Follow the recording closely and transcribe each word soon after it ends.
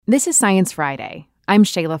This is Science Friday. I'm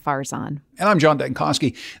Shayla Farzan. And I'm John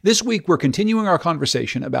Dankosky. This week, we're continuing our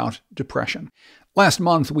conversation about depression. Last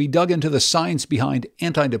month, we dug into the science behind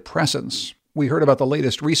antidepressants. We heard about the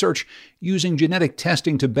latest research using genetic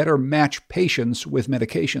testing to better match patients with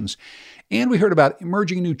medications. And we heard about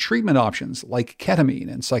emerging new treatment options like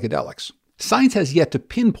ketamine and psychedelics. Science has yet to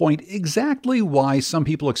pinpoint exactly why some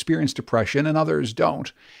people experience depression and others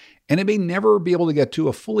don't. And it may never be able to get to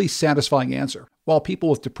a fully satisfying answer. While people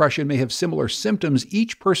with depression may have similar symptoms,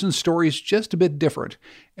 each person's story is just a bit different,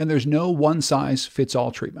 and there's no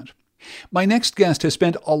one-size-fits-all treatment. My next guest has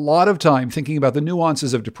spent a lot of time thinking about the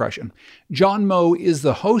nuances of depression. Joe Moe is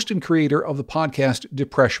the host and creator of the podcast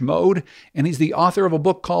Depression Mode, and he's the author of a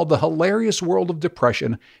book called The Hilarious World of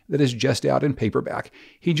Depression that is just out in paperback.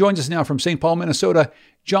 He joins us now from St. Paul, Minnesota.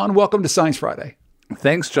 John, welcome to Science Friday.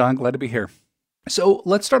 Thanks, John. Glad to be here. So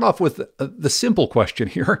let's start off with the simple question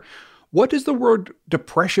here. What does the word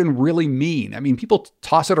depression really mean? I mean, people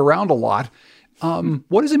toss it around a lot.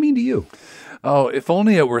 What does it mean to you? Oh, if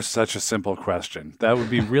only it were such a simple question. That would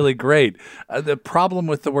be really great. The problem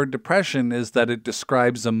with the word depression is that it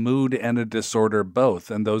describes a mood and a disorder both,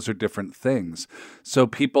 and those are different things. So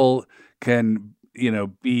people can,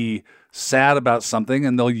 be sad about something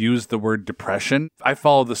and they'll use the word depression. I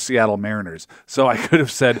follow the Seattle Mariners, so I could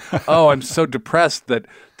have said, "Oh, I'm so depressed that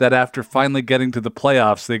after finally getting to the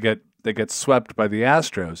playoffs, they get swept by the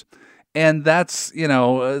Astros." And that's,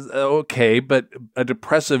 okay, but a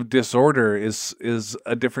depressive disorder is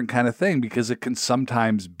a different kind of thing because it can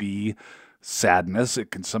sometimes be sadness,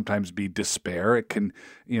 it can sometimes be despair, it can,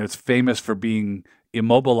 it's famous for being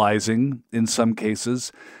immobilizing in some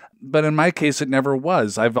cases. But in my case, it never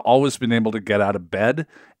was. I've always been able to get out of bed,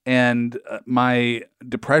 and my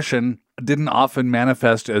depression didn't often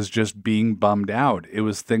manifest as just being bummed out. It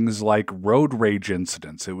was things like road rage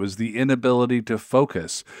incidents. It was the inability to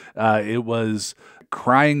focus. It was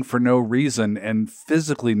crying for no reason and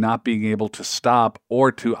physically not being able to stop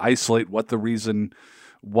or to isolate what the reason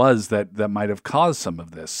was that might have caused some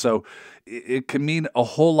of this. So it can mean a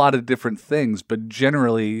whole lot of different things, but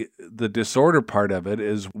generally the disorder part of it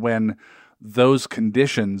is when those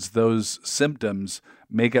conditions, those symptoms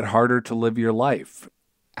make it harder to live your life.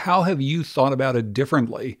 How have you thought about it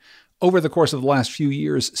differently over the course of the last few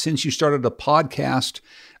years since you started a podcast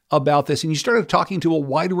about this and you started talking to a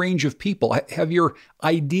wide range of people? Have your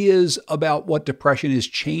ideas about what depression has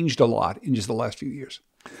changed a lot in just the last few years?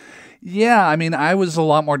 Yeah, I was a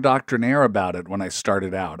lot more doctrinaire about it when I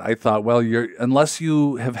started out. I thought, well, unless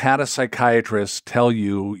you have had a psychiatrist tell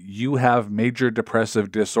you have major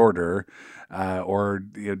depressive disorder or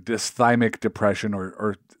dysthymic depression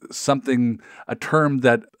or something, a term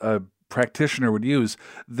that a practitioner would use,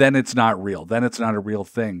 then it's not real. Then it's not a real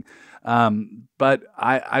thing. But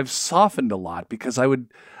I've softened a lot because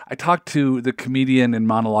I talked to the comedian and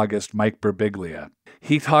monologuist Mike Birbiglia.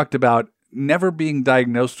 He talked about never being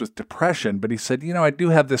diagnosed with depression, but he said, I do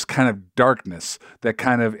have this kind of darkness that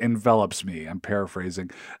kind of envelops me. I'm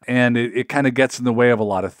paraphrasing. And it kind of gets in the way of a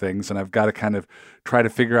lot of things, and I've got to kind of try to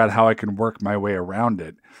figure out how I can work my way around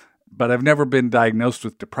it. But I've never been diagnosed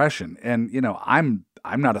with depression. And,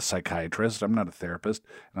 I'm not a psychiatrist. I'm not a therapist.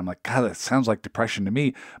 And I'm like, God, that sounds like depression to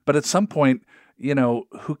me. But at some point,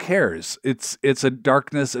 who cares? It's a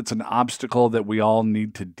darkness. It's an obstacle that we all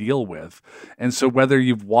need to deal with. And so whether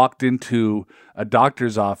you've walked into a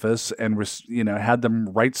doctor's office and, had them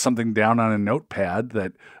write something down on a notepad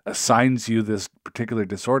that assigns you this particular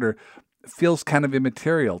disorder feels kind of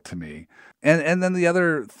immaterial to me. And then the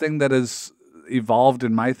other thing that has evolved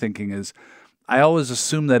in my thinking is I always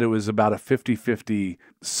assumed that it was about a 50-50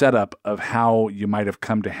 setup of how you might have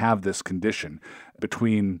come to have this condition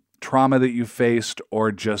between trauma that you faced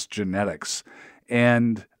or just genetics.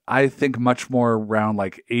 And I think much more around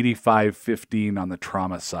like 85-15 on the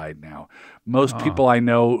trauma side now. Most people I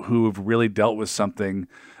know who have really dealt with something,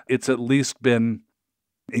 it's at least been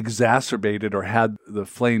exacerbated or had the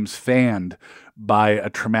flames fanned by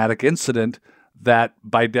a traumatic incident that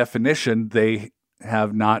by definition they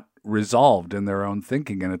have not resolved in their own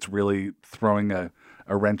thinking. And it's really throwing a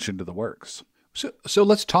wrench into the works. So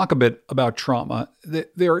let's talk a bit about trauma.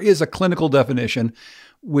 There is a clinical definition,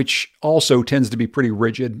 which also tends to be pretty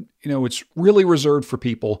rigid. It's really reserved for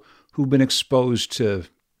people who've been exposed to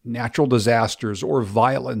natural disasters or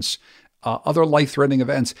violence, other life-threatening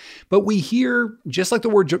events. But we hear, just like the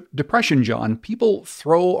word depression, John, people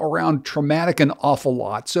throw around traumatic an awful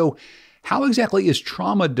lot. So how exactly is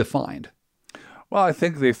trauma defined? Well, I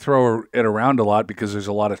think they throw it around a lot because there's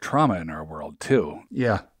a lot of trauma in our world, too.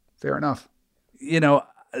 Yeah, fair enough.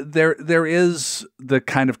 There is the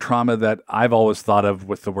kind of trauma that I've always thought of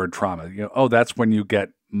with the word trauma. Oh, that's when you get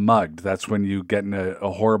mugged. That's when you get in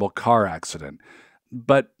a horrible car accident.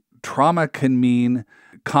 But trauma can mean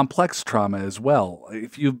complex trauma as well.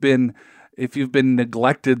 If you've been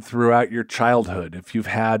neglected throughout your childhood, if you've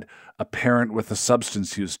had a parent with a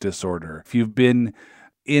substance use disorder, if you've been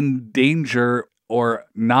in danger or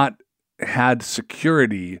not had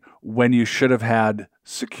security when you should have had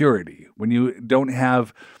security, when you don't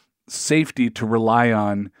have safety to rely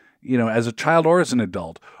on, as a child or as an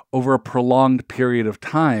adult over a prolonged period of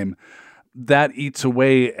time, that eats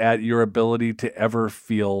away at your ability to ever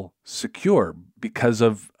feel secure because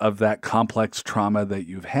of that complex trauma that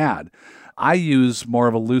you've had. I use more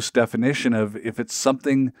of a loose definition of if it's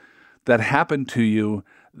something that happened to you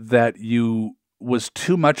that you was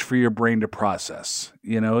too much for your brain to process.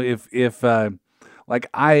 If like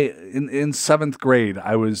in seventh grade,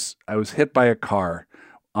 I was hit by a car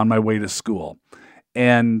on my way to school,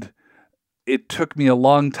 and it took me a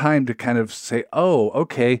long time to kind of say, oh,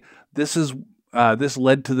 okay, this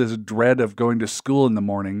led to this dread of going to school in the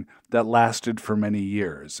morning that lasted for many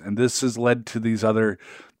years, and this has led to these other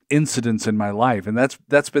incidents in my life, and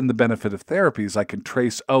that's been the benefit of therapy. Is I can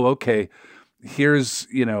trace, oh, okay, here's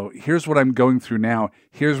what I'm going through now.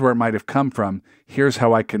 Here's where it might have come from. Here's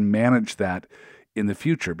how I can manage that in the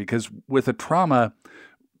future. Because with a trauma,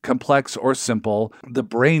 complex or simple, the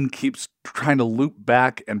brain keeps trying to loop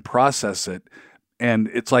back and process it.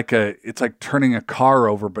 And it's like turning a car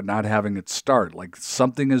over but not having it start. Like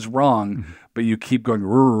something is wrong, but you keep going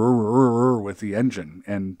with the engine.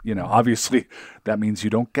 And, obviously that means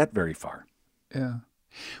you don't get very far. Yeah.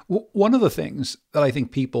 Well, one of the things that I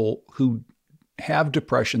think people who have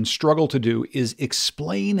depression struggle to do is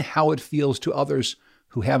explain how it feels to others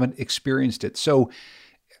who haven't experienced it. So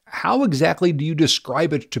how exactly do you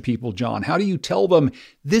describe it to people, John? How do you tell them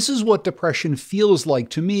this is what depression feels like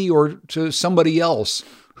to me or to somebody else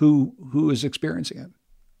who is experiencing it?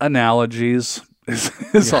 Analogies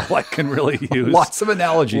is all I can really use. Lots of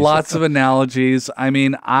analogies. Lots of analogies. I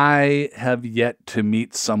mean, I have yet to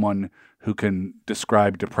meet someone who can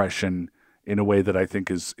describe depression in a way that I think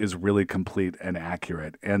is really complete and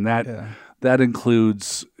accurate. And that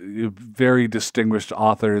includes very distinguished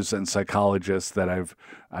authors and psychologists that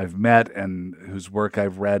I've met and whose work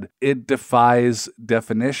I've read. It defies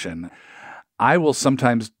definition. I will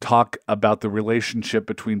sometimes talk about the relationship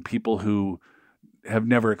between people who have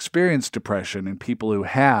never experienced depression and people who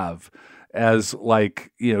have as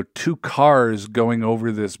two cars going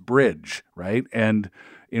over this bridge, right? And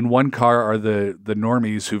in one car are the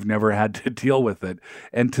normies who've never had to deal with it.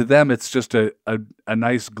 And to them, it's just a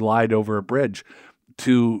nice glide over a bridge.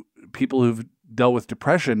 To people who've dealt with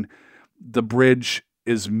depression, the bridge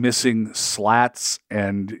is missing slats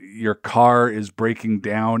and your car is breaking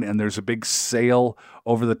down and there's a big sail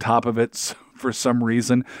over the top of it for some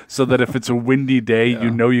reason, so that if it's a windy day,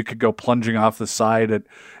 you could go plunging off the side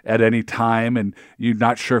at any time, and you're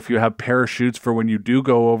not sure if you have parachutes for when you do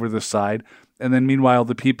go over the side. And then meanwhile,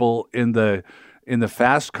 the people in the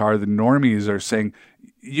fast car, the normies, are saying,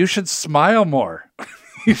 you should smile more.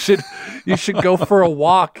 You should go for a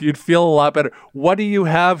walk. You'd feel a lot better. What do you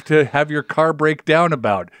have to have your car break down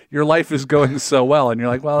about? Your life is going so well. And you're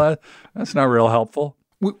like, well, that's not real helpful.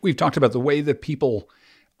 We've talked about the way that people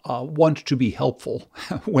want to be helpful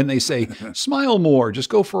when they say, smile more, just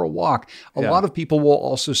go for a walk. A lot of people will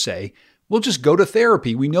also say, we'll just go to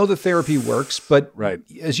therapy. We know that therapy works, but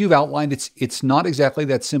as you've outlined, it's not exactly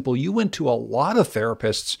that simple. You went to a lot of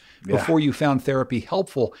therapists before you found therapy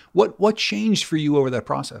helpful. What changed for you over that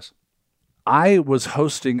process? I was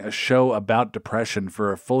hosting a show about depression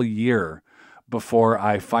for a full year before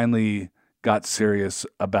I finally got serious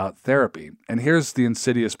about therapy. And here's the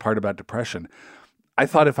insidious part about depression. I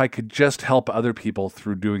thought if I could just help other people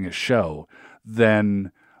through doing a show,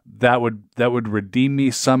 then that would redeem me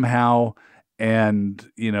somehow, and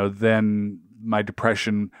then my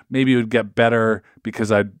depression maybe would get better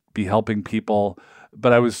because I'd be helping people,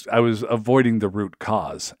 but I was avoiding the root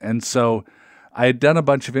cause. And so I had done a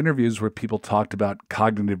bunch of interviews where people talked about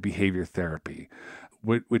cognitive behavior therapy,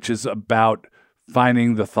 which is about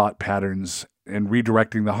finding the thought patterns and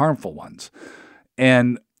redirecting the harmful ones.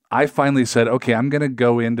 And I finally said, okay, I'm going to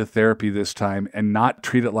go into therapy this time and not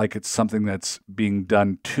treat it like it's something that's being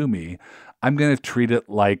done to me. I'm going to treat it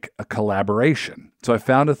like a collaboration. So I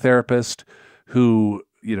found a therapist who,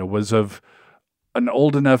 was of an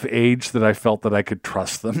old enough age that I felt that I could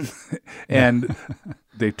trust them. And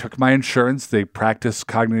they took my insurance. They practiced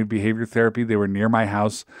cognitive behavior therapy. They were near my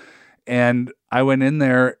house. And I went in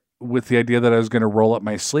there with the idea that I was going to roll up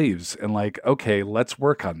my sleeves and okay, let's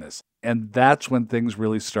work on this. And that's when things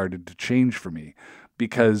really started to change for me,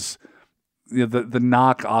 because the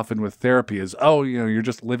knock often with therapy is, oh, you're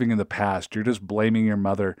just living in the past. You're just blaming your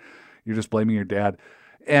mother. You're just blaming your dad.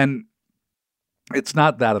 And it's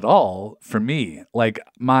not that at all for me. Like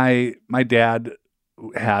my dad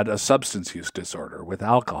had a substance use disorder with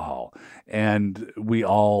alcohol, and we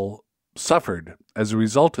all suffered as a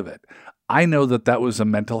result of it. I know that that was a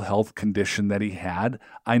mental health condition that he had.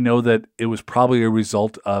 I know that it was probably a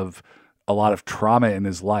result of a lot of trauma in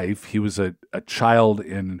his life. He was a child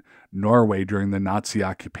in Norway during the Nazi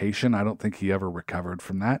occupation. I don't think he ever recovered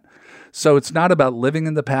from that. So it's not about living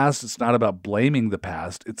in the past. It's not about blaming the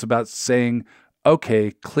past. It's about saying,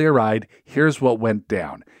 okay, clear-eyed, here's what went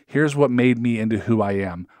down. Here's what made me into who I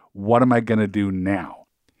am. What am I going to do now?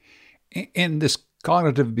 And this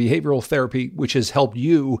cognitive behavioral therapy, which has helped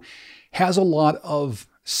you, has a lot of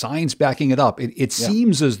science backing it up. It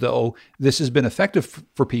seems as though this has been effective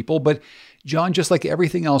for people, but John, just like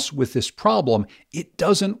everything else with this problem, it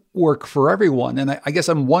doesn't work for everyone. And I guess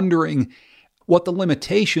I'm wondering what the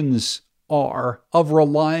limitations are of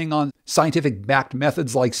relying on scientific backed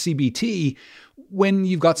methods like CBT when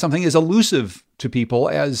you've got something as elusive to people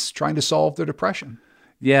as trying to solve their depression.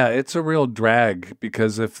 Yeah, it's a real drag,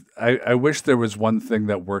 because if I wish there was one thing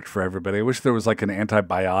that worked for everybody. I wish there was like an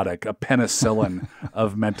antibiotic, a penicillin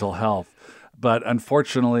of mental health. But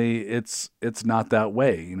unfortunately, it's not that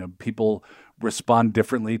way. People respond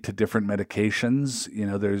differently to different medications.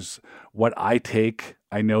 There's what I take.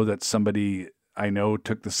 I know that somebody I know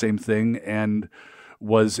took the same thing and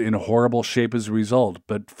was in horrible shape as a result.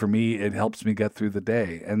 But for me, it helps me get through the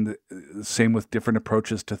day. And the same with different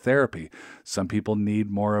approaches to therapy. Some people need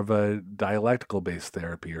more of a dialectical-based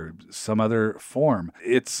therapy or some other form.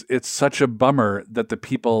 It's such a bummer that the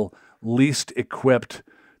people least equipped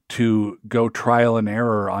to go trial and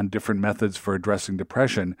error on different methods for addressing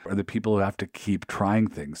depression are the people who have to keep trying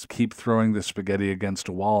things, keep throwing the spaghetti against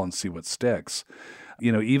a wall and see what sticks.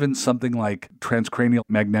 Even something like transcranial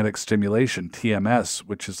magnetic stimulation, TMS,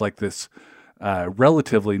 which is like this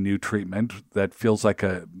relatively new treatment that feels like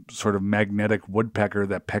a sort of magnetic woodpecker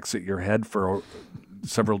that pecks at your head for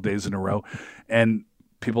several days in a row. And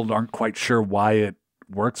people aren't quite sure why it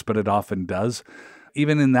works, but it often does.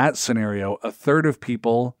 Even in that scenario, a third of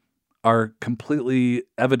people are completely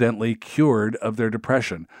evidently cured of their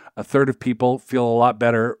depression. A third of people feel a lot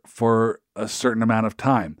better for a certain amount of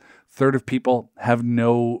time. Third of people have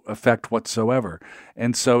no effect whatsoever.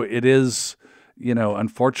 And so it is,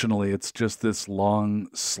 unfortunately, it's just this long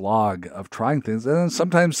slog of trying things. And then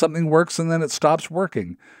sometimes something works and then it stops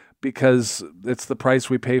working because it's the price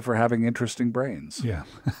we pay for having interesting brains. Yeah,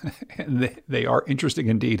 and they are interesting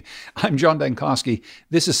indeed. I'm John Dankosky.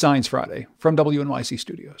 This is Science Friday from WNYC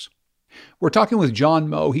Studios. We're talking with Joe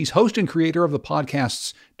Moe. He's host and creator of the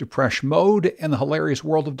podcasts Depresh Mode and The Hilarious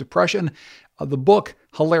World of Depression. The book,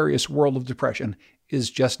 Hilarious World of Depression,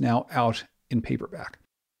 is just now out in paperback.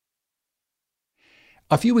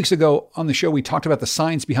 A few weeks ago on the show, we talked about the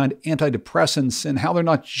science behind antidepressants and how they're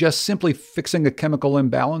not just simply fixing a chemical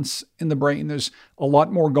imbalance in the brain. There's a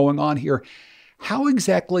lot more going on here. How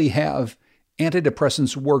exactly have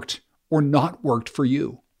antidepressants worked or not worked for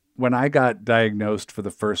you? When I got diagnosed for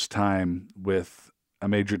the first time with a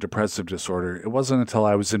major depressive disorder, it wasn't until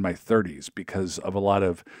I was in my 30s because of a lot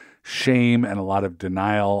of shame and a lot of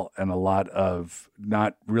denial and a lot of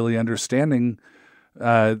not really understanding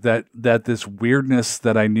that this weirdness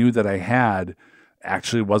that I knew that I had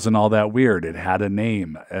actually wasn't all that weird. It had a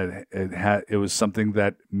name. It was something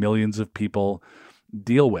that millions of people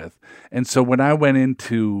deal with. And so when I went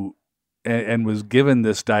into and was given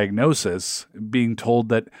this diagnosis, being told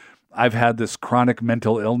that I've had this chronic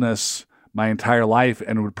mental illness my entire life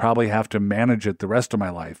and would probably have to manage it the rest of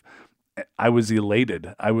my life, I was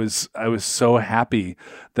elated. I was so happy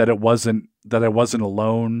that I wasn't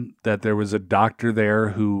alone, that there was a doctor there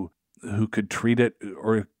who could treat it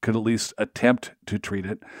or could at least attempt to treat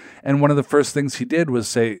it. And one of the first things he did was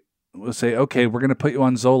say, okay, we're going to put you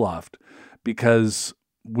on Zoloft because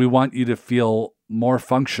we want you to feel more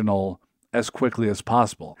functional as quickly as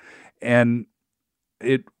possible. And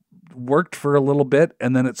it worked for a little bit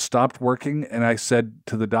and then it stopped working. And I said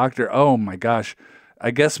to the doctor, oh my gosh,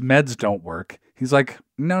 I guess meds don't work. He's like,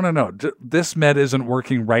 no. This med isn't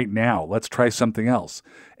working right now. Let's try something else.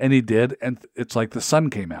 And he did. And it's like the sun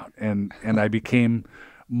came out and I became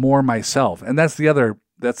more myself. And that's the other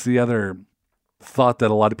thought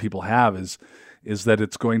that a lot of people have is that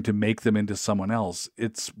it's going to make them into someone else.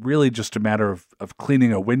 It's really just a matter of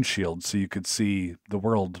cleaning a windshield so you could see the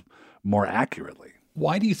world more accurately.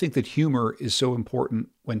 Why do you think that humor is so important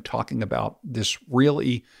when talking about this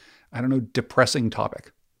really, depressing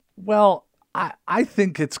topic? Well, I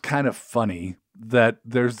think it's kind of funny that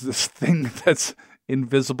there's this thing that's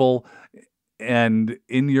invisible and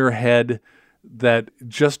in your head that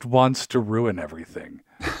just wants to ruin everything.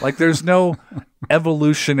 Like there's no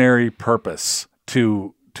evolutionary purpose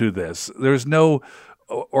to this. There's no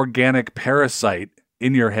organic parasite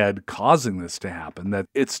in your head causing this to happen, that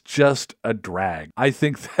it's just a drag. I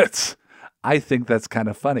think that's kind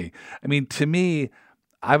of funny. I mean, to me,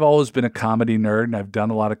 I've always been a comedy nerd and I've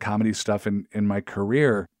done a lot of comedy stuff in my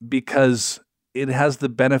career because it has the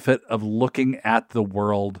benefit of looking at the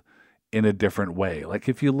world in a different way. Like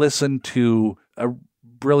if you listen to a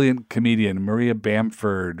brilliant comedian, Maria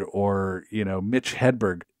Bamford or, Mitch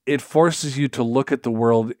Hedberg, it forces you to look at the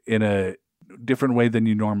world in a different way than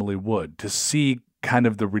you normally would, to see kind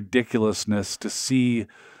of the ridiculousness, to see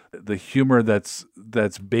the humor that's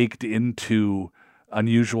baked into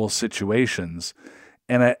unusual situations.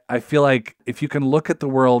 And I feel like if you can look at the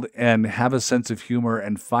world and have a sense of humor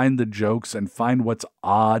and find the jokes and find what's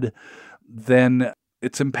odd, then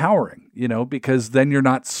it's empowering, because then you're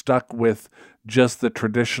not stuck with just the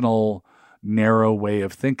traditional narrow way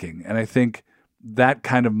of thinking. And I think that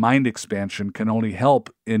kind of mind expansion can only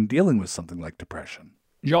help in dealing with something like depression.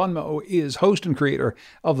 Joe Moe is host and creator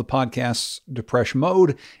of the podcasts Depression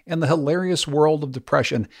Mode and The Hilarious World of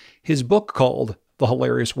Depression. His book called The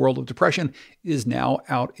Hilarious World of Depression is now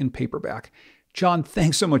out in paperback. John,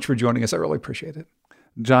 thanks so much for joining us. I really appreciate it.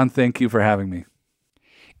 John, thank you for having me.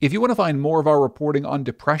 If you want to find more of our reporting on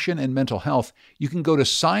depression and mental health, you can go to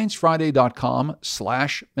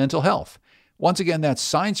sciencefriday.com/mental health. Once again, that's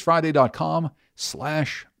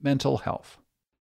sciencefriday.com/mental health.